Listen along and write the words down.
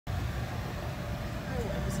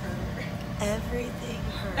Everything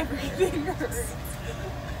hurts. Everything hurts.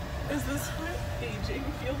 Is this what aging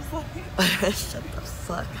feels like? Shut the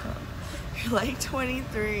fuck up. You're like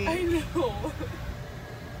 23. I know.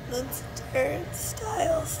 That's Darren's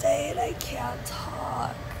style state. I can't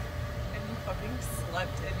talk. And you fucking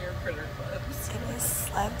slept in your critter clips. And I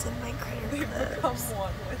slept in my critter They've clips. become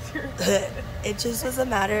one with your head. It just was a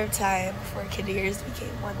matter of time before kid ears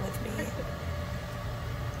became one with me.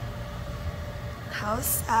 How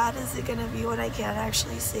sad is it gonna be when I can't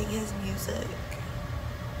actually sing his music?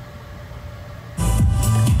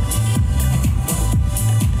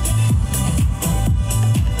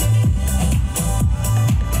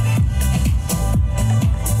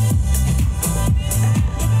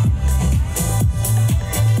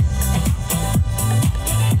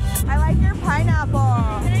 I like your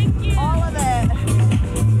pineapple. Thank you. All of it.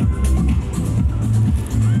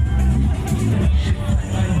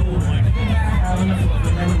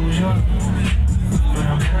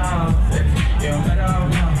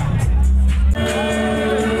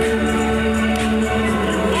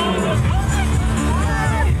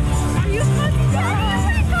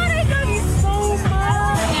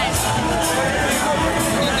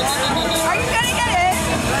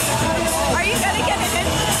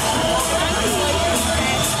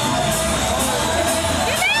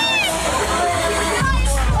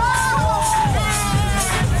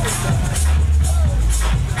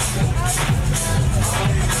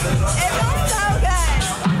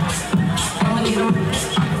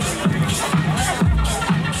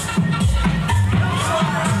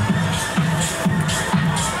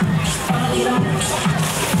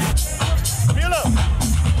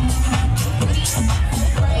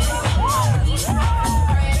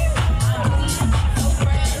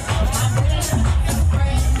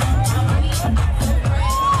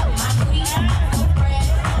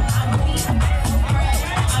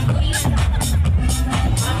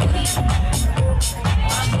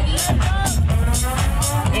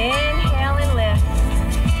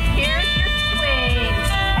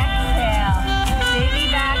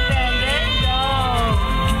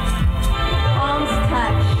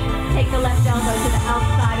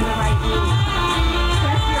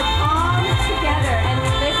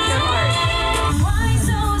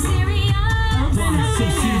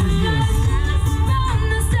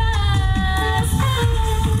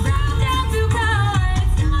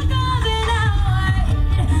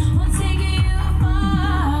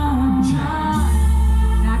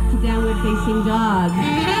 Facing dog.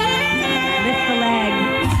 Lift the leg.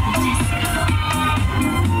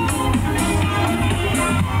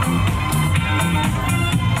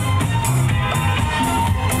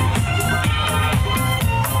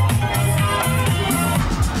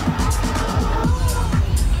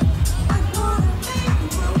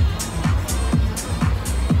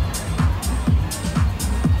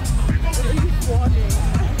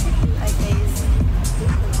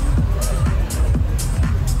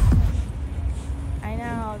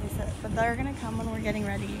 They're gonna come when we're getting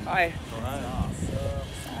ready. Hi.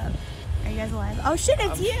 Are you guys alive? Oh shit,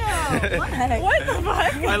 it's you! What? What the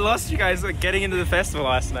fuck? I lost you guys like getting into the festival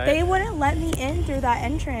last night. They wouldn't let me in through that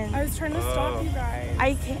entrance. I was trying to stop you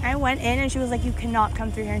guys. I went in and she was like, you cannot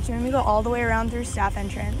come through here. And she made me go all the way around through staff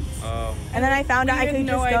entrance. Oh. And then I found out I could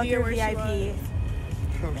no just go idea through VIP.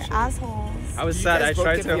 Oh, Assholes. I was sad. I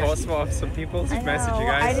tried to hotspot some people to message you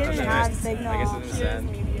guys. I didn't have missed. signal. I guess it didn't send.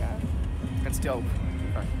 That's dope.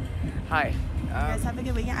 Hi. You guys have a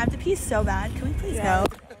good weekend. I have to pee so bad. Can we please go?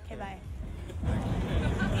 Okay, bye.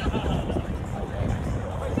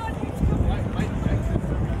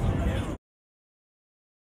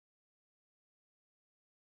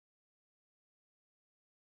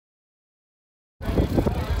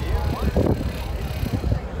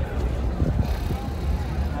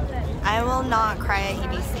 I will not cry at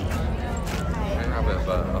EDC. I have it,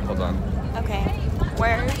 but hold on. Okay.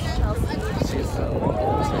 Where's Chelsea?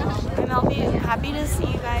 I'm happy to see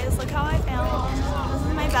you guys. Look how I found. This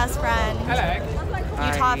is my best friend. Hello.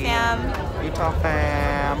 Utah fam. Utah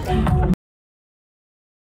fam.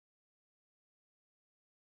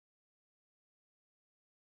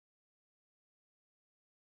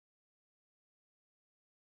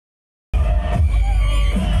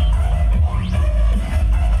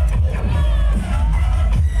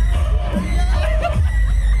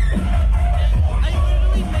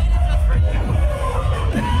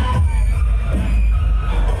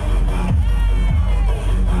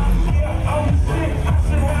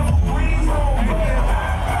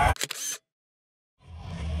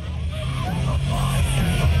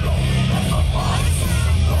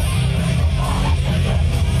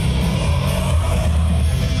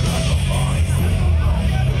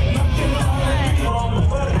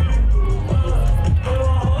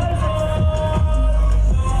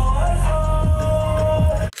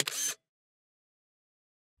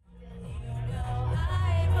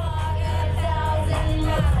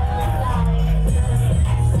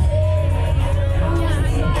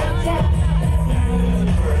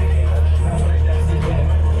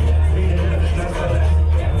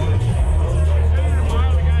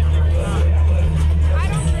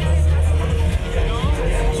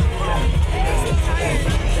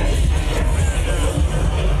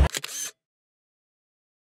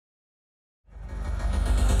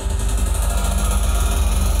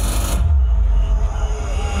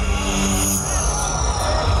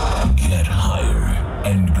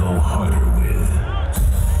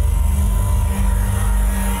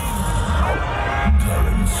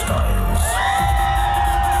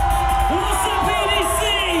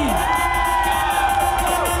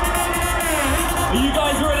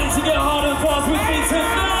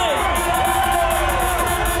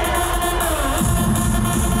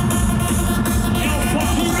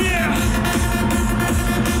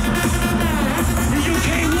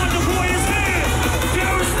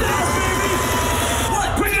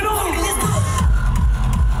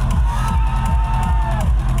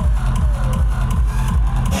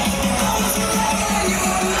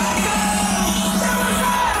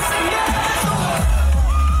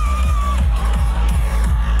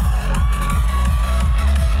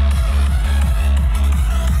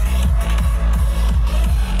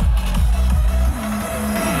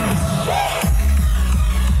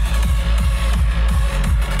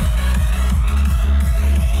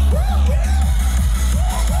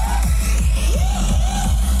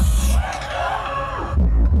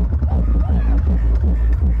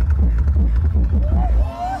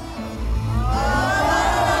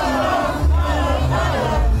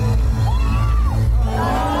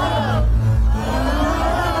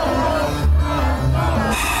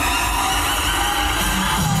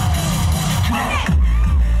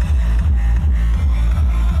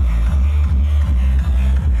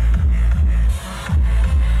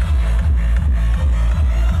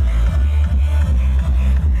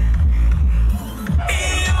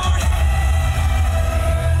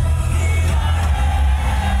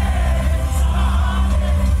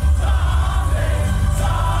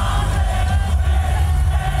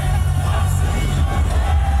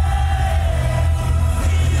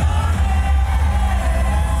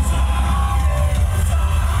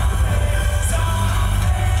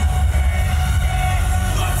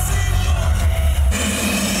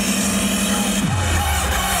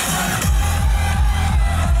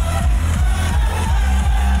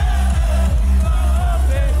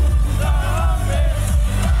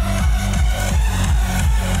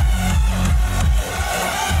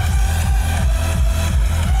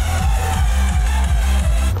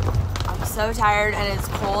 so tired and it's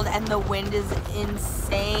cold and the wind is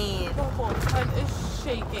insane. The whole tent is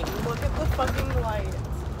shaking. Look at the fucking lights.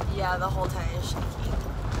 Yeah, the whole tent is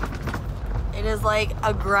shaking. It is like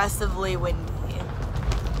aggressively windy.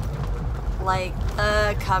 Like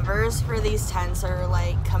the covers for these tents are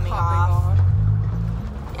like coming off.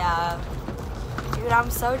 Yeah. Dude, I'm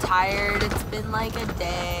so tired. It's been like a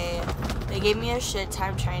day. They gave me a shit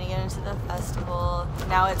time trying to get into the festival.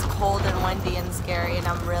 Now it's cold and windy and scary and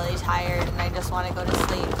I'm really tired and I just want to go to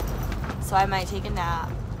sleep. So I might take a nap.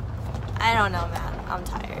 I don't know, man. I'm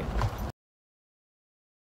tired.